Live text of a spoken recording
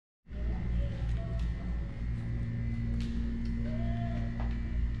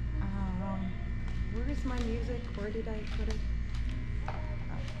Where's my music? Where did I put it?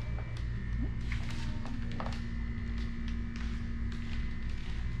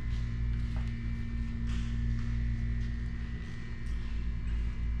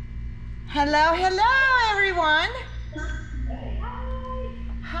 Hello, hello, everyone.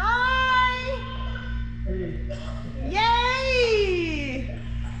 Hi. Yay!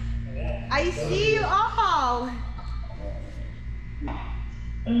 I see you all.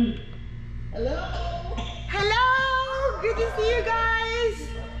 Hello. Hello. Good to see you guys.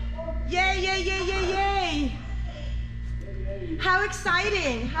 Yay, yay, yay, yay, yay. How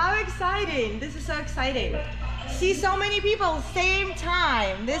exciting. How exciting. This is so exciting. See so many people same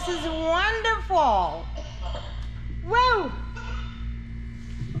time. This is wonderful. Whoa.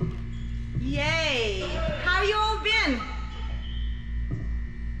 Yay. How you all been?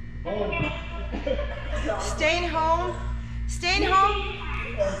 Staying home? Staying home?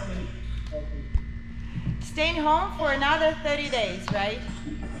 Staying home for another 30 days, right?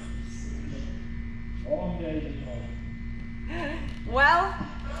 Well,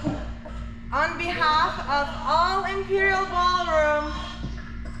 on behalf of all Imperial Ballroom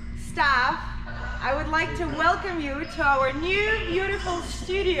staff, I would like to welcome you to our new beautiful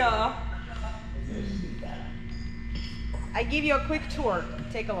studio. I give you a quick tour.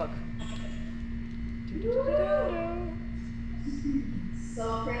 Take a look.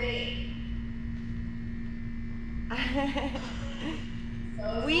 So pretty.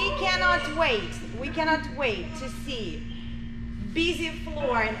 We cannot wait. We cannot wait to see busy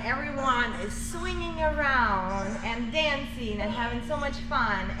floor and everyone is swinging around and dancing and having so much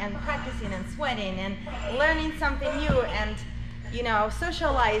fun and practicing and sweating and learning something new and, you know,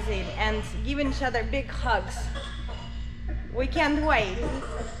 socializing and giving each other big hugs. We can't wait.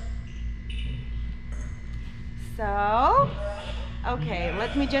 So, okay,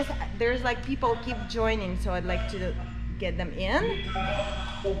 let me just, there's like people keep joining, so I'd like to get them in.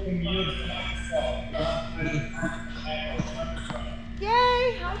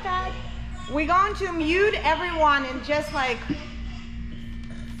 Yay, how's that? We're going to mute everyone in just like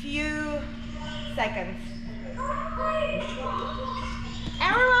few seconds.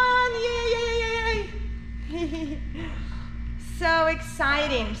 Everyone, yay, yay, yay, yay. So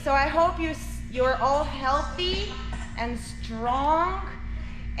exciting. So I hope you're all healthy and strong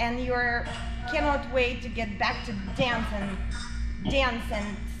and you're cannot wait to get back to dance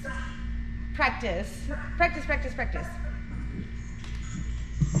and practice. Practice.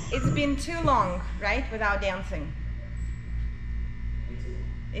 It's been too long, right, without dancing.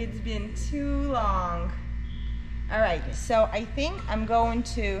 It's been too long. All right, so I think I'm going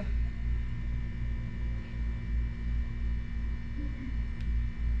to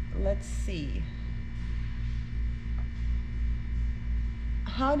let's see.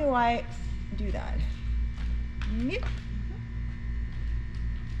 How do I do that? Yep.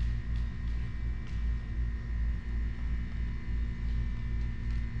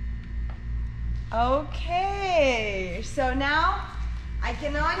 Okay, so now I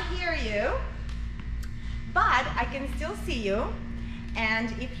cannot hear you, but I can still see you.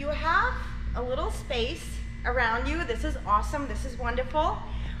 And if you have a little space around you, this is awesome, this is wonderful.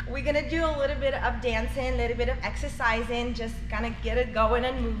 We're gonna do a little bit of dancing, a little bit of exercising, just kind of get it going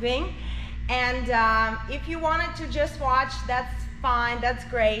and moving. And if you wanted to just watch, that's fine, that's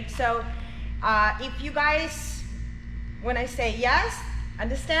great. So if you guys, when I say yes,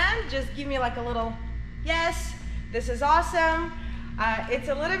 understand, just give me like a little yes, this is awesome. It's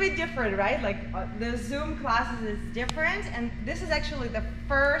a little bit different, right? Like the Zoom classes is different, and this is actually the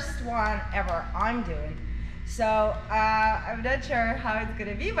first one ever I'm doing. So I'm not sure how it's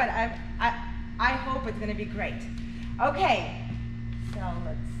gonna be, but I hope it's gonna be great. Okay, so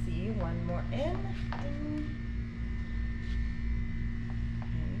let's see, one more in.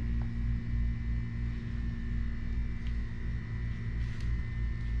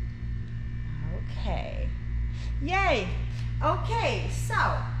 Okay, yay. Okay,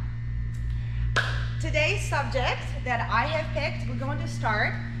 so today's subject that I have picked, we're going to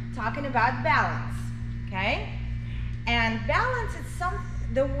start talking about balance. Okay, and balance is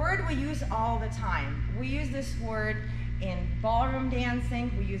the word we use all the time. We use this word in ballroom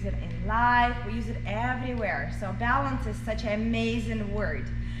dancing, we use it in life, we use it everywhere. So balance is such an amazing word,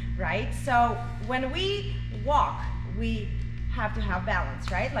 right? So when we walk, we have to have balance,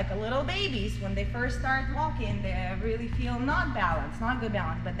 right? Like a little babies, when they first start walking, they really feel not balanced, not good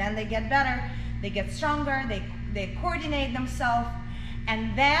balance, but then they get better, they get stronger, they coordinate themselves,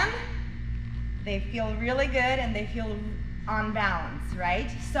 and then they feel really good and they feel on balance,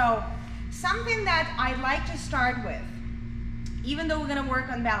 right? So something that I'd like to start with, even though we're gonna work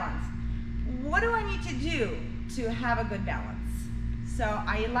on balance, what do I need to do to have a good balance? So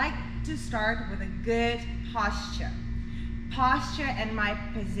I like to start with a good posture. Posture and my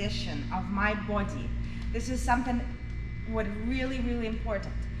position of my body. This is something what really, really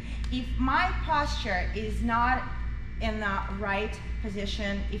important. If my posture is not in the right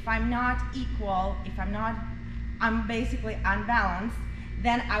position, if I'm not equal, if I'm basically unbalanced,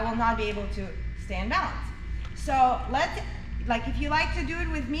 then I will not be able to stay in balance. So if you like to do it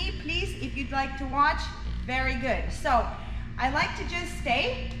with me, please, if you'd like to watch, very good. So I like to just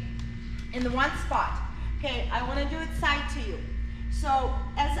stay in the one spot. Okay, I want to do it side to you. So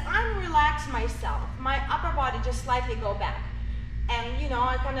as I'm relaxed myself, my upper body just slightly go back. And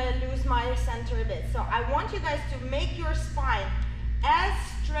I kind of lose my center a bit. So I want you guys to make your spine as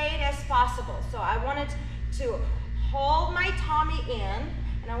straight as possible. So I wanted to hold my tummy in,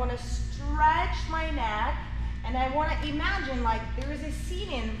 and I want to stretch my neck, and I want to imagine like there is a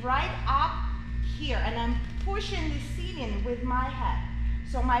ceiling right up here, and I'm pushing the ceiling with my head.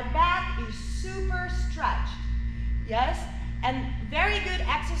 So my back is super stretched. Yes? And very good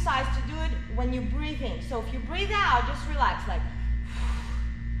exercise to do it when you breathe in. So if you breathe out, just relax, like,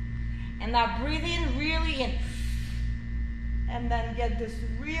 and now breathe in really in. And then get this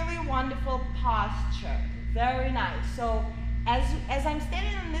really wonderful posture. Very nice. So as I'm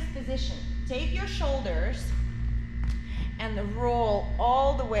standing in this position, take your shoulders and roll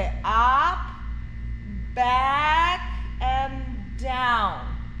all the way up, back, and down.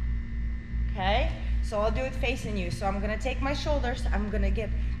 Okay? So I'll do it facing you. So I'm going to take my shoulders. I'm going to get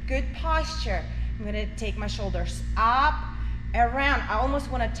good posture. I'm going to take my shoulders up, around. I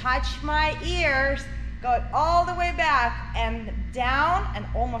almost want to touch my ears. Go all the way back and down and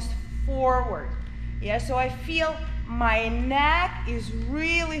almost forward. Yeah, so I feel my neck is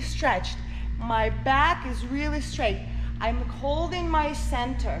really stretched. My back is really straight. I'm holding my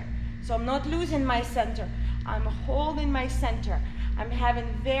center. So I'm not losing my center. I'm holding my center. I'm having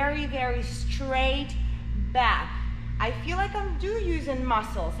very, very straight back. I feel like I'm using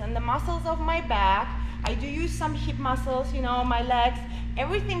muscles, and the muscles of my back. I do use some hip muscles, my legs.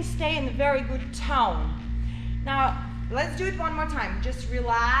 Everything stay in a very good tone. Now, let's do it one more time. Just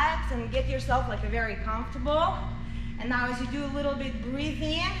relax and get yourself like a very comfortable. And now as you do a little bit, breathe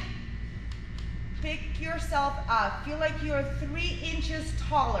in. Pick yourself up. Feel like you're 3 inches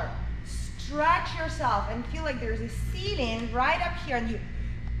taller. Stretch yourself and feel like there's a ceiling right up here, and you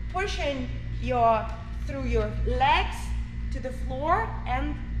pushing through your legs to the floor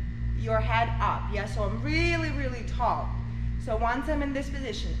and your head up. Yeah, so I'm really, really tall. So once I'm in this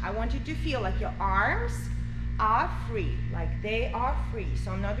position, I want you to feel like your arms are free, like they are free.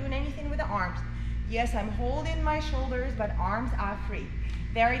 So I'm not doing anything with the arms. Yes, I'm holding my shoulders, but arms are free.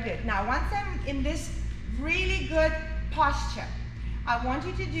 Very good. Now, once I'm in this really good posture, I want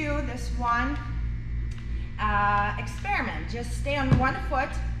you to do this one experiment. Just stay on one foot,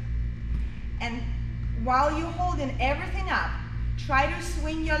 and while you're holding everything up, try to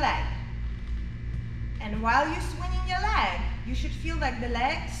swing your leg. And while you're swinging your leg, you should feel like the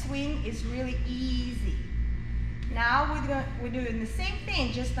leg swing is really easy. Now we're doing the same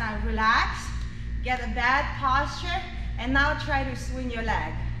thing, just now relax, get a bad posture, and now try to swing your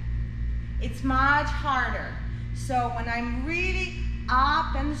leg. It's much harder. So when I'm really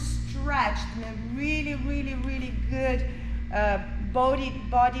up and stretched in a really, really, really good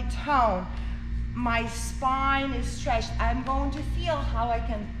body tone, my spine is stretched. I'm going to feel how I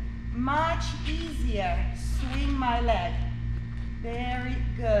can much easier swing my leg. Very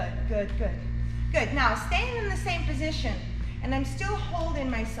good, good, good. Good, now staying in the same position, and I'm still holding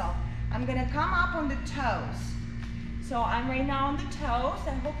myself. I'm gonna come up on the toes. So I'm right now on the toes.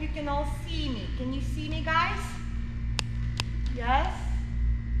 I hope you can all see me. Can you see me, guys? Yes?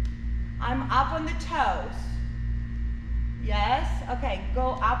 I'm up on the toes. Yes? Okay,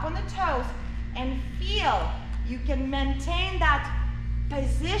 go up on the toes and feel you can maintain that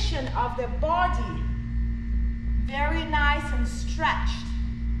position of the body. Very nice and stretched.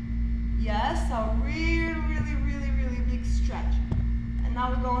 Yes, so really, really, really, really big stretch. And now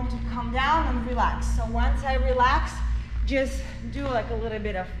we're going to come down and relax. So once I relax, just do like a little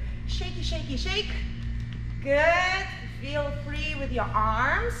bit of shaky, shaky, shake. Good. Feel free with your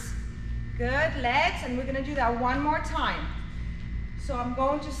arms. Good. Legs. And we're going to do that one more time. So I'm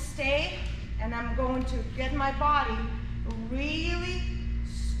going to stay, and I'm going to get my body really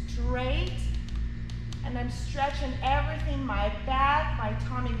straight. And I'm stretching everything, my back, my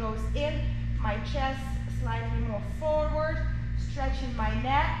tummy goes in, my chest slightly more forward, stretching my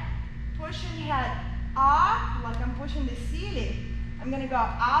neck, pushing head up, like I'm pushing the ceiling. I'm gonna go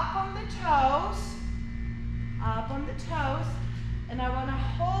up on the toes, And I want to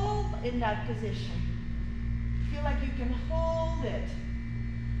hold in that position. Feel like you can hold it.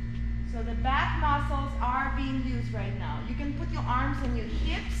 So the back muscles are being used right now. You can put your arms on your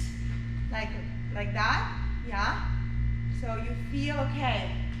hips, like that, yeah? So you feel,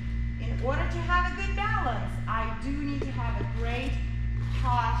 okay, in order to have a good balance, I do need to have a great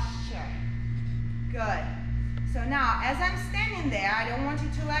posture. Good. So now, as I'm standing there, I don't want you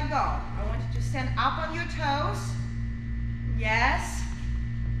to let go. I want you to stand up on your toes. Yes.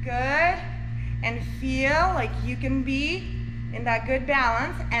 Good. And feel like you can be in that good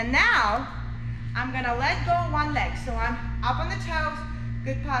balance. And now, I'm gonna let go one leg. So I'm up on the toes,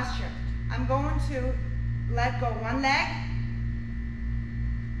 good posture. I'm going to let go one leg.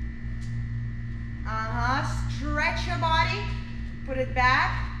 Stretch your body, put it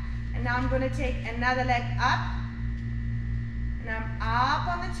back. And now I'm gonna take another leg up. And I'm up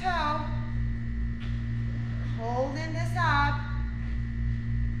on the toe, holding this up.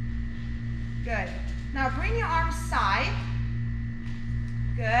 Good. Now bring your arms side.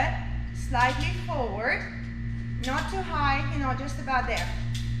 Good. Slightly forward. Not too high, you know, just about there.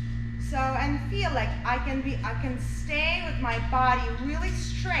 So, and feel like I can stay with my body really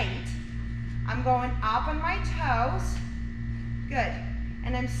straight. I'm going up on my toes. Good.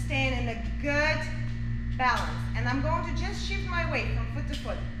 And I'm staying in a good balance. And I'm going to just shift my weight from foot to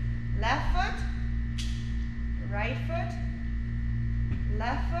foot. Left foot, right foot,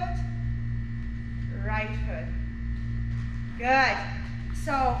 left foot, right foot. Good.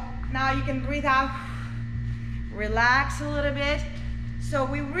 So now you can breathe out, relax a little bit. So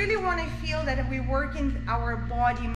we really want to feel that we're working our body